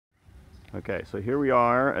Okay, so here we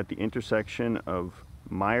are at the intersection of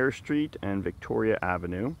Meier Street and Victoria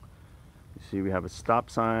Avenue. You see we have a stop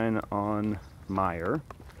sign on Meier.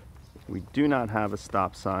 We do not have a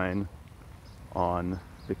stop sign on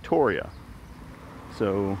Victoria.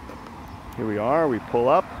 So here we are, we pull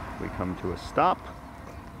up, we come to a stop,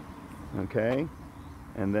 okay,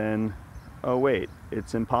 and then, oh wait,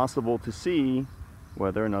 it's impossible to see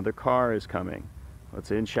whether another car is coming.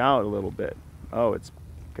 Let's inch out a little bit. Oh, it's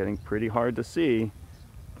getting pretty hard to see.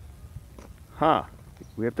 Huh,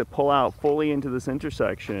 we have to pull out fully into this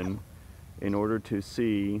intersection in order to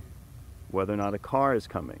see whether or not a car is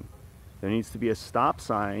coming. There needs to be a stop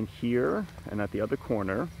sign here and at the other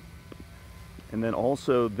corner. And then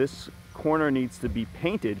also this corner needs to be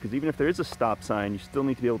painted, because even if there is a stop sign, you still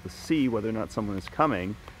need to be able to see whether or not someone is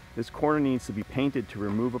coming. This corner needs to be painted to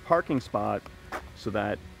remove a parking spot so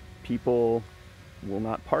that people will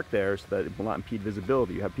not park there, so that it will not impede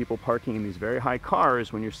visibility. You have people parking in these very high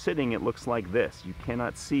cars. When you're sitting, it looks like this. You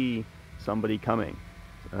cannot see somebody coming.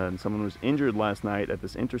 And someone was injured last night at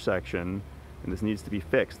this intersection, and this needs to be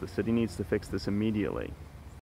fixed. The city needs to fix this immediately.